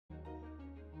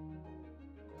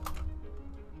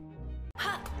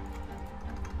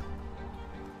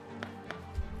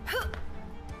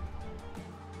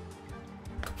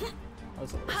That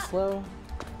was a little slow.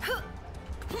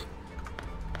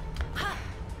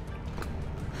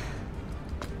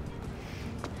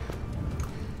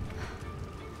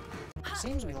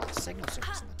 Seems we lost signal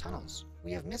service in the tunnels.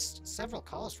 We have missed several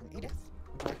calls from Edith.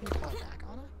 Would you like me to call her back,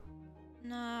 Anna?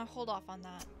 Nah, hold off on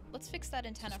that. Let's fix that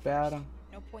antenna It's first. bad.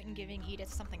 No point in giving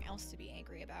Edith something else to be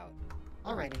angry about.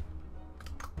 Alrighty.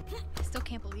 I still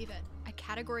can't believe it. A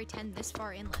Category 10 this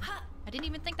far inland. I didn't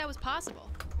even think that was possible.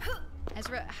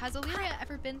 Ezra, has Illyria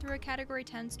ever been through a Category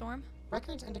 10 storm?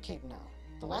 Records indicate no.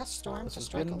 The last storm to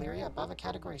strike Illyria above a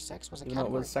Category 6 was a Even though it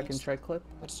Category was second 8 try clip.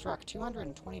 which struck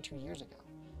 222 years ago,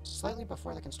 slightly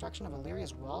before the construction of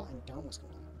Illyria's wall and dome was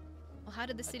complete. Well, how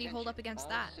did the city hold up against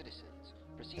that?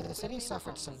 The city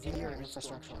suffered severe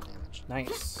infrastructural damage.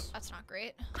 Nice. That's not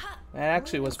great. That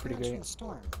actually was pretty Connection great.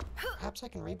 Storm. Perhaps I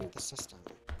can reboot the system.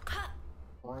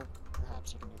 Or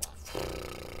perhaps you can do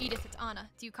that. Edith, it's Anna.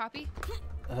 Do you copy?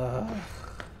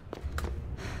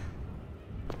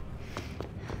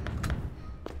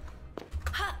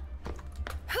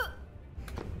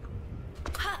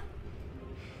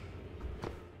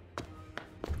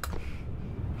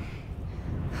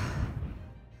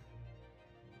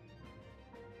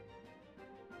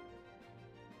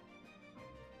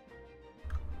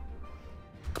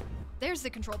 There's the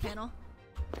control panel.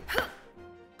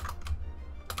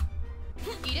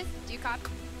 Edith, do you copy?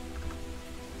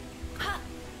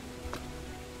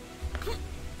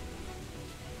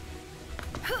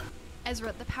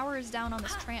 Ezra, the power is down on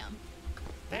this tram.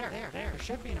 There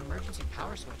should be an emergency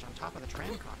power switch on top of the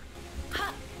tram car.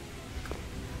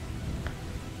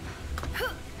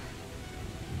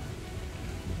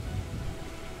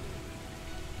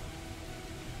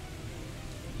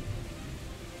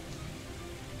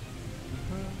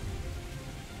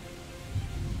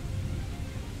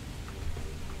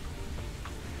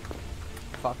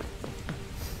 Fuck.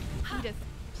 Edith,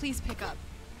 please pick up.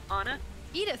 Anna?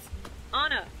 Edith!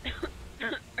 Anna!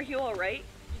 Are you alright?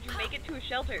 Did you make it to a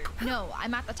shelter? No,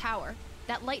 I'm at the tower.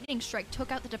 That lightning strike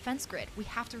took out the defense grid. We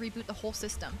have to reboot the whole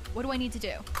system. What do I need to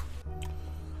do?